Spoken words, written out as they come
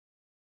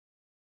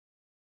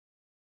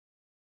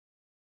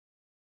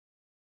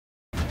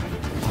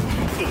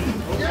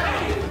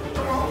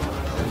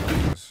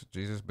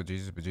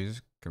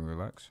Jesus. Can we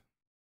relax?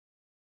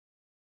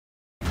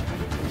 Okay.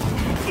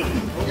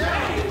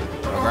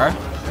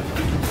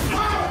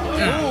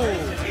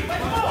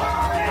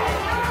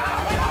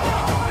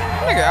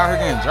 Nigga out here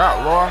getting dropped,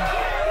 raw.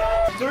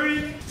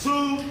 3, 2,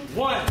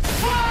 1.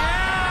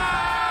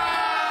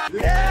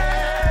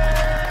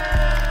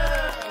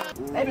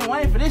 They been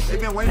waiting for this shit.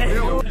 They been waiting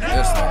for this.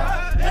 This thing.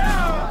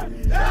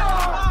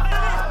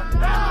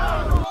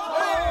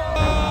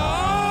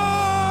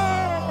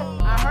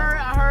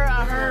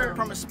 I heard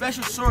from a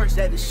special source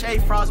that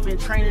Deshae Frost been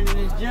training in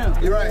this gym.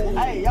 You're right.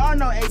 Hey, y'all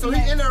know AB. So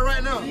he in there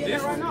right now? He in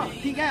there right now.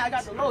 P-Gang, I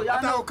got the low. Y'all I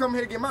thought I know. would come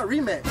here to get my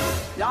rematch.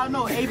 Y'all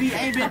know AB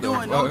ain't been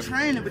doing no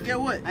training, but get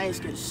what? I ain't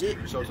scared of shit.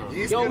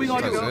 Yo, we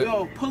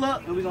gonna pull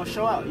up and we gonna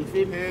show out. You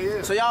feel me?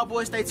 Yeah. So y'all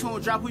boys stay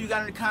tuned. Drop who you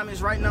got in the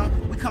comments right now.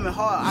 We coming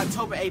hard.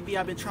 October AB.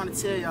 I've been trying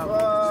to tell y'all.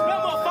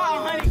 Remember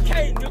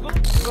 500K, nigga.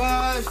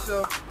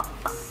 So.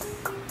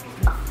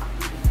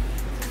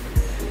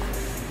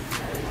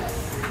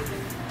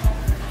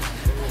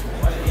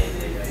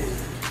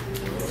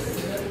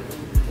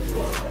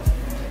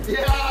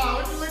 Yeah,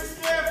 what you look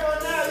scared for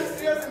now? You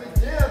see us in the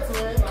gym,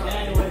 twin.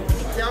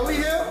 Yeah, we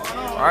here?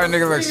 All right,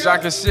 nigga look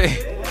shocked as shit.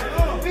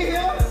 We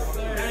here?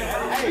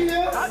 Hey, we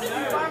here?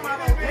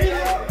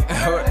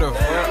 What the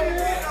fuck?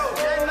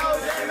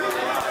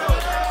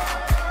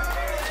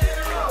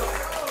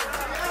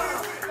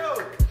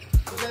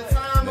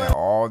 Man,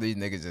 all these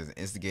niggas just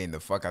instigating the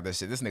fuck out that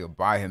shit. This nigga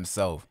by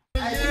himself. I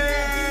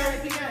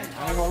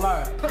ain't gonna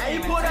lie. Hey,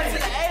 you pulled up to the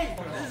A.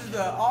 This is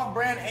the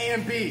off-brand A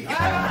and B.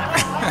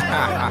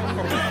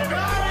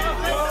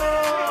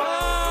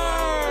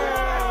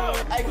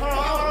 Hey,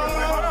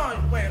 hold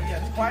on. Wait, yeah,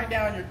 just quiet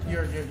down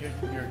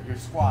your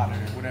squad or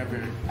whatever.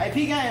 Hey,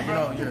 P-Gang,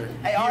 bro. You know,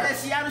 hey, all that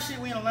Seattle shit,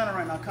 we in Atlanta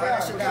right now.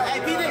 That shit. Hey,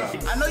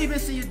 P-Dig, I know you been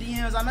seeing your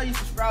DMs. I know your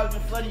subscribers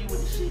been flooding you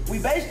with the shit. We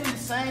basically the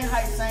same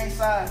height, same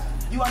size.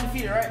 You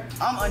undefeated, right?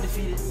 I'm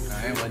undefeated.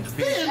 I ain't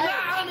undefeated. He is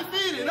not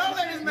undefeated. Don't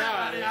let this man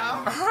out,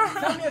 y'all.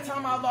 Tell me a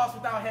time I lost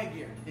without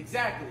headgear.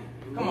 Exactly.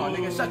 Come on,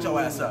 nigga, shut your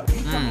ass up.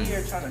 You come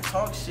here trying to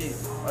talk shit,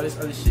 all this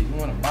other shit. You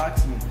want to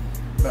box me?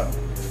 Bro,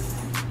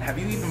 have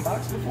you even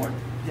boxed before?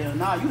 Hell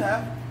nah, you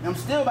have. I'm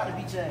still about to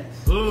beat your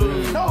ass.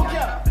 No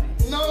cap.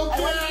 No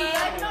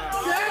cap.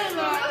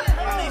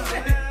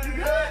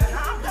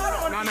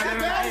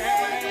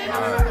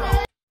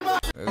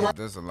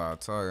 There's a lot of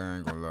talk, I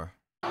ain't gonna lie.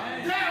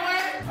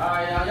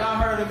 Alright, y'all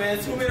heard it, man.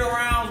 2 minute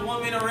rounds,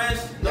 1 minute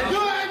rest. Let's do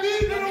it,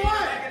 AB.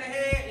 Back in the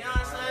head, you know what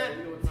I'm saying?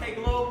 Take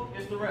low,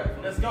 it's the rep.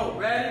 Let's go.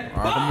 Ready?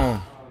 All right, come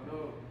on.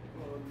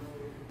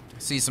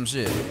 See some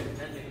shit.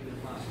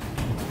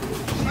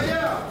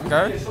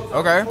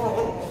 Okay.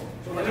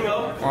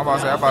 I'm about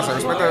to say,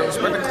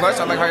 respect the clutch. I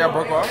like how y'all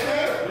broke off.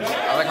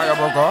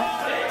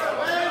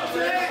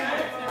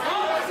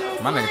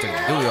 My nigga took the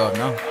dewey off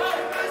now.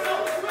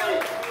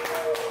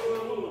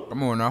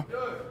 Come on now.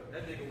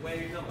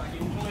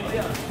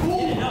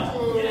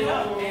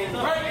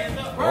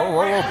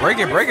 Whoa. Break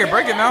it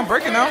now.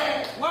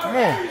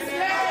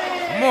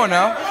 Come on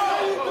now.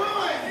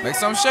 Make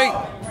some shake.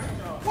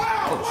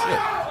 Oh, shit.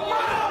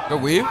 The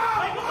weave.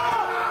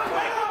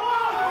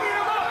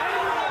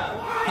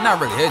 He not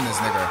really hitting this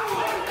nigga.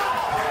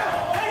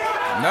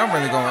 Now I'm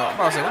really going, I'm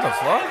about to say, what the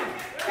fuck?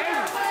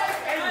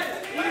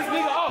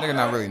 Nigga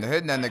not really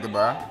hitting that nigga,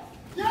 bro.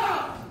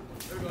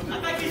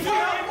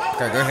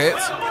 Okay, good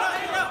hits.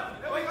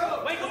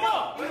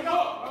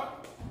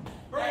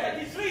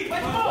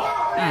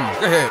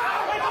 Good hit.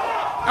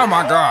 Oh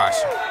my gosh.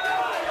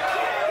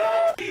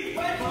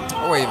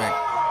 Oh, wait a minute.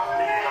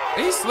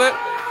 Did he slip?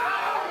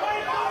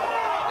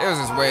 It was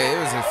his way. It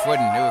was his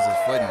footing.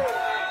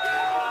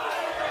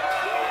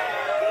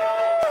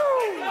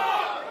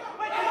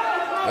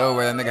 Oh,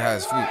 wait, that nigga had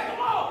his feet.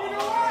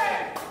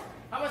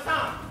 How much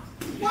time?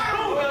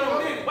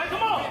 Wait,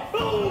 come on.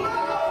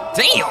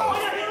 Damn.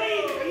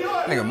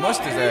 Nigga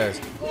mushed his ass.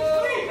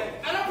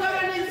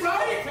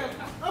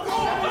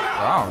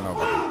 I don't know,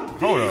 bro.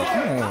 Hold up.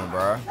 Come on,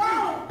 bro.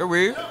 Good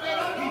weave.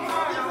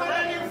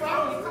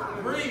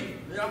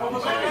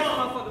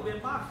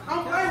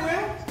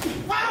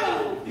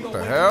 What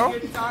the hell?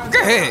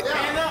 Good hit.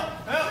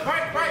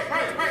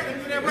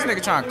 This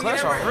nigga trying to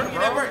clutch off rip,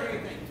 bro.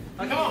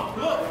 Come on,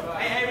 look.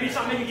 Hey, we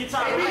trying to make you get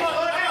tired. Slow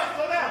down.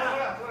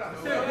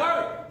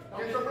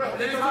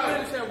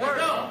 Said word.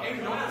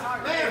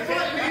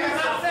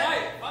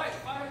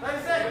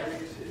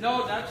 No,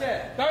 not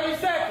yet. 30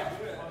 seconds.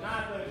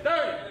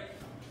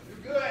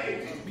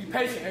 30. Be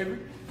patient, Avery.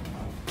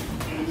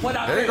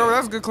 There you go,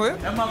 that's a good clip.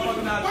 That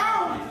motherfucker not.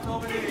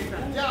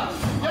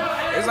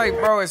 It's like,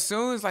 bro, as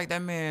soon as like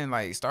that man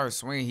like starts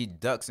swinging, he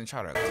ducks and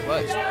try to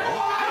clutch, bro.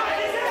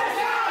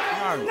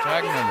 I'm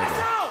dragging that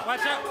nigga.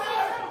 Watch out.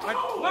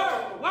 Word.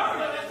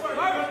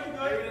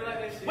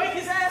 Wake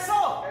his ass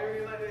up.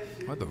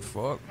 What the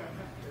fuck?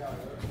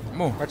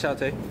 Come on. Watch out,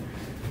 Tay.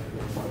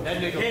 That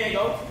nigga. There you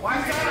go.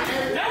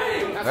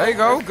 There you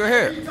go. Good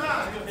hit.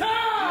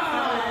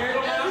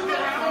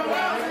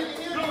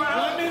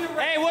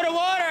 Hey, where the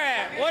water at?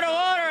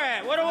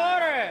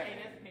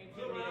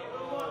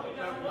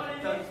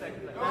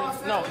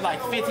 No,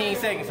 like 15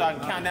 seconds so I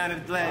can count down to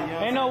the glad, you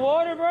know? Ain't no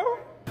water, bro.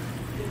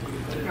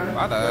 I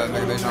thought that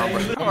nigga they trying to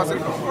break. I'm about to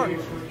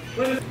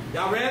say,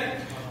 Y'all ready?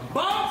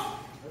 Bombs!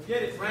 Let's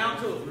get it. Round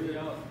 2.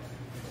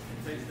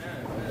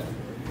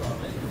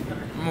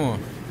 come on.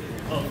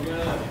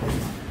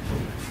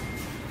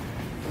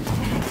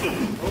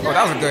 Oh,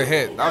 that was a good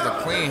hit. That was a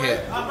clean hit.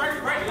 Break. I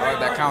like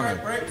that counter.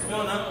 Come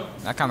on now.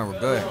 That counter was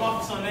good.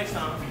 Focus on next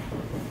time.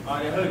 All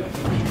right, hook.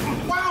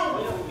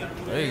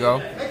 There you go.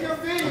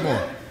 Come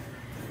on.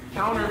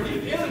 Counter.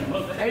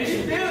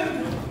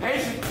 Haitian.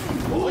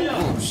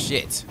 Oh,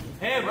 shit.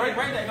 Hey, break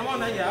that. Come on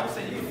now. Yeah, I would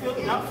say you feel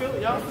it. Y'all feel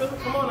it.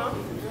 Come on now.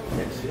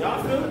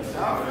 Y'all feel it.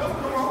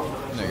 Come on.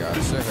 Nigga,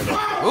 shit.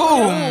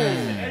 Ooh.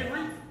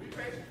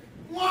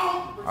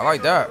 I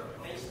like that.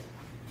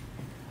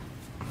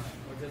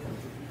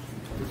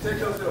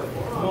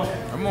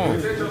 Come on.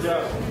 Good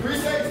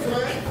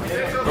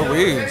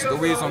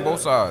weeds on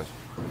both sides.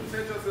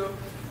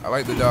 I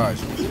like the dodge.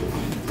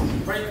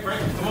 Break.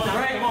 Come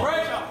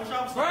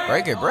on.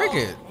 Break it.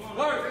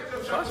 Work.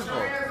 First of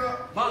all.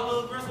 Box a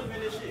little aggressive in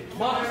this shit.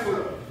 Come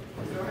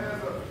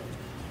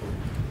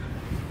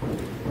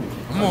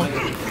on.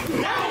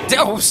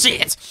 Oh,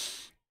 shit.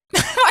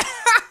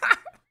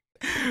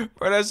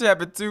 Bro, that shit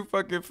happened too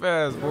fucking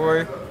fast,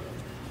 boy.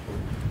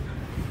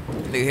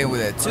 Nigga hit with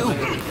that too.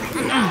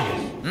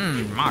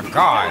 My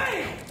God.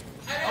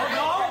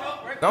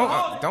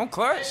 Don't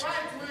clutch.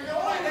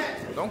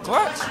 Don't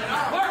clutch.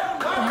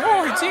 Come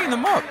on, he teeing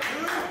them up.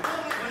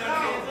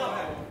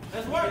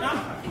 Let's work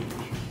now.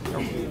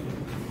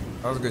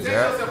 That was a good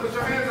jab.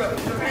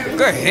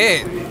 Good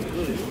hit.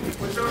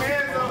 Put your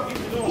hands up.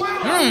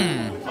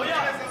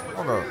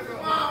 Hold up.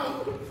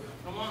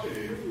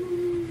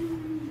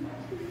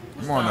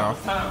 Come on now.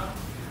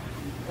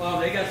 Well,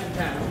 they got some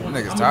time. Them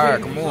niggas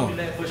tired. Come on.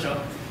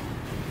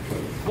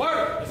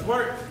 Work. Let's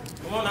work.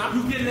 Come on now.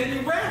 You getting in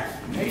your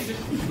breath. Patient.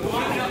 Come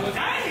on now.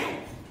 Damn.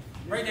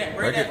 Break that.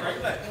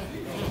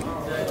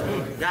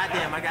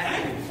 Goddamn, I got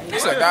hit. He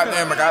said,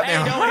 goddamn, I got Hey,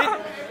 them. don't hit.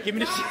 Give me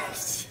the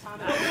shades.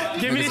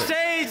 Give me the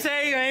shades,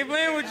 Say. I ain't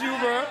playing with you,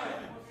 bro.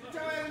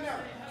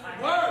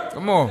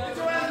 Come on.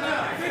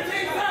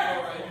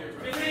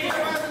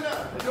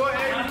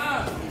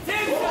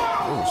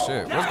 Oh,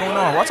 shit. What's going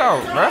on? Watch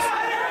out, ref.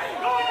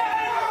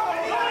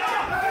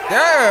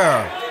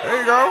 Yeah. There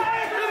you go.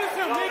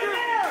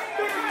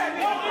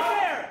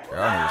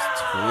 Y'all niggas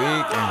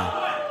tweaking.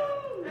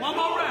 One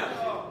more round.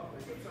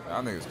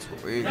 Y'all niggas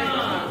tweaking.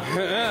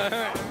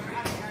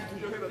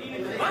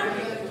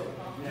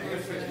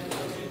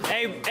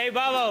 Hey,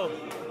 Bobo.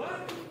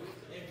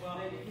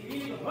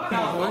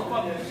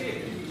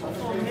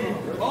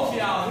 Both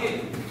y'all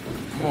hit.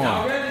 Come on.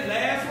 Y'all ready?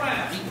 Last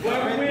round.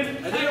 Whoever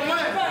wins.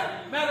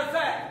 Matter of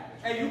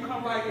fact, hey, you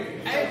come right here.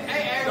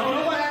 Hey, don't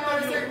know what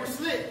happened 30 seconds was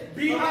slit.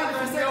 Be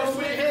honest, you said was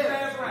slit here.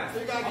 Last round.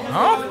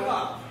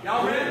 Huh?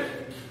 Y'all ready?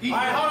 All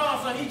right, hold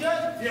on, son. He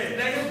judged? Yeah,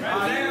 last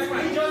round. He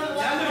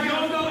judged? You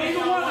don't know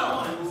either one of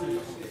them.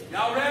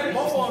 Y'all ready?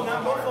 Both of them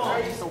now, both of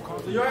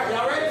them.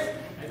 Y'all ready?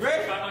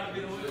 Ready?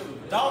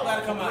 Dog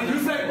gotta come out. You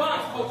say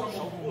box, coach. I'm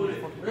gonna pull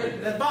it. Ready?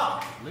 Let's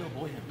box. Little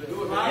boy.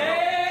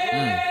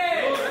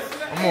 Yeah!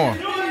 Come on.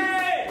 Do it!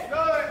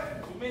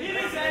 Hit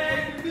his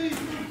ass.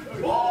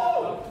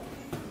 Whoa!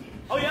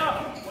 Oh,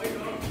 yeah.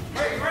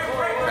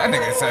 That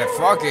nigga said,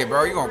 fuck it,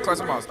 bro. You gonna clutch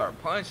him out and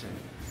start punching.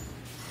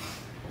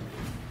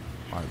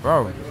 Like,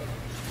 bro.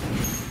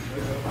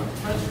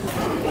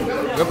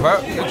 Good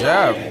pop. Good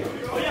job.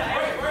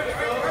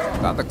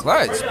 Not the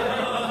clutch.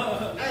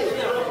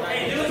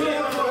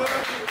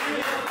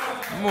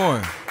 Come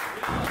on.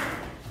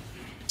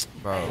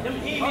 Bro.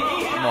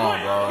 Come on,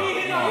 bro.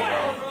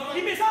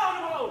 He missed all the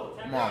holes.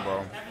 Come on,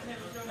 bro.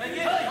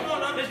 Come on,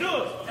 let's do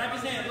it. Tap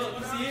his hand. Look,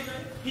 you see it?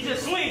 He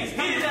just swings.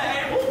 Hit his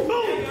ass.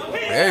 Boom.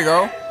 There you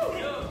go.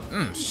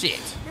 Shit. Hit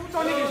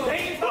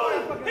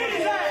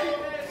his ass.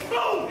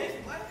 Boom.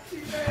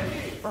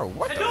 Bro,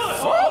 what the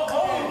fuck?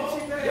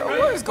 Yo,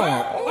 what is going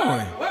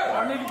on?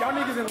 Y'all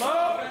niggas in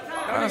love?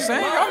 I'm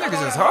saying, y'all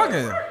niggas is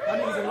hugging. Y'all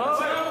niggas in love?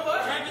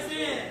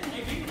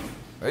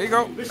 There you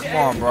go. Come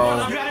on,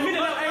 bro.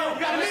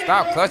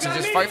 Stop clutching.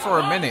 Just fight for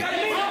a minute.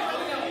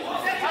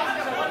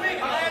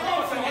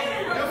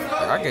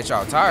 I get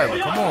y'all tired, but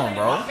come on,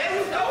 bro.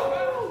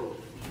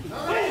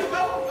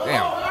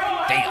 Damn.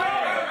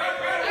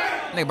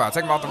 Nigga about to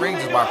take him off the ring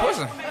just by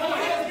pushing.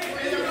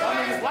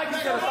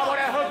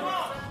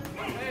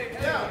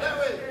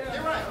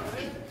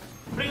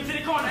 Bring it to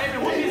the corner, Avery.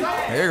 Whoop his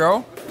ass. There you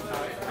go.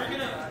 Bring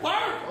it up.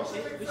 Work.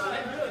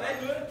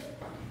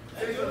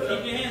 Keep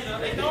your hands up.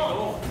 They going.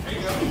 Oh,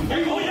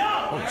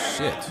 yeah. Oh,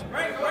 shit.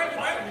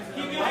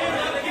 Keep your hands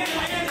up. Keep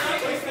your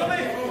hands up.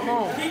 Come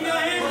on. Keep your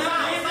hands up.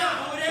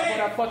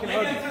 That fucking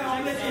ugly.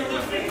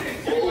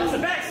 That's a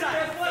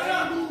backside.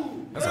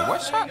 That's a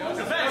what shot? That's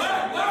a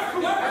backside.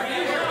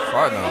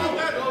 Fuck no.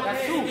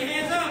 That's two. Keep your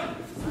hands up.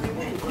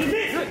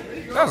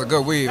 That was a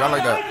good weave. I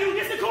like that.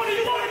 It's the corner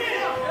you want him in.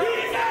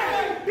 Beat his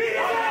ass. Beat his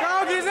ass.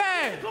 Dog his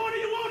ass. The corner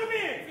you want him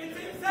in. Beat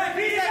his ass.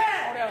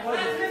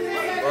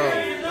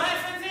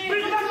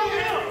 Bring him back over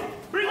here.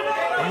 Bring him back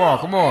over here. Come on,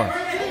 come on.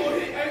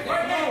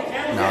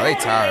 No, they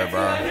tired,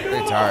 bro.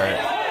 They tired.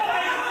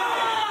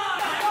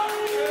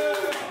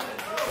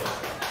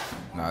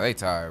 No, they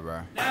tired,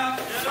 bro.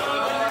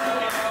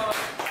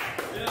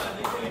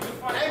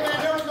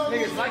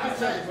 Niggas like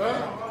each other, bro.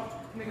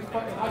 Niggas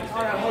fucking like each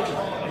other.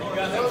 You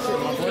got that shit,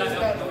 my boy.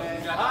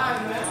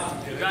 Alright, man.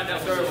 You got that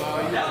serve.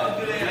 That was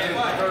good ass.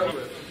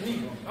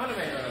 Niko. I'm the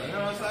man. You know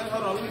what I'm saying?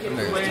 Hold on, let me get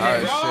this. Niggas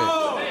tired as shit.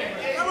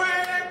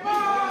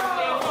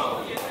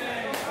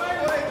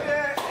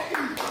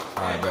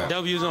 Alright, bet.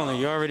 W's only.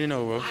 You already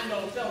know, bro.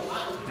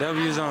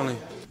 W's only.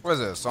 What is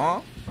it, a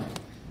song?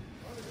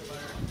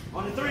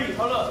 On the 3,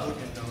 hold up.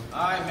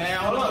 Alright, man,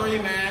 on the 3,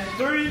 man.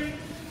 3,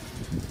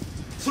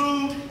 2,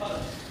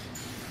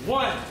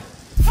 1.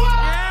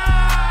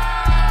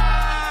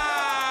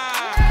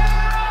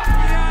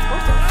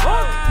 What the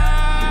fuck?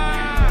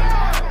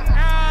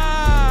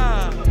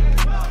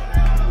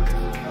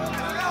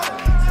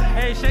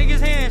 Hey, shake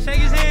his hand, shake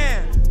his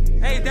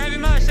hand. Hey, Davy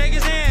Mush, shake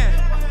his hand.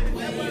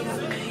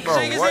 Bro,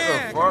 Shake his what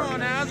hand. the fuck? Come on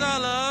now, that's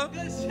all love.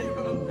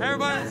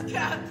 Everybody.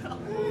 That's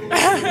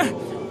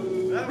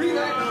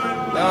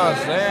what I'm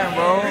saying,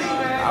 bro.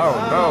 I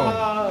don't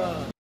know.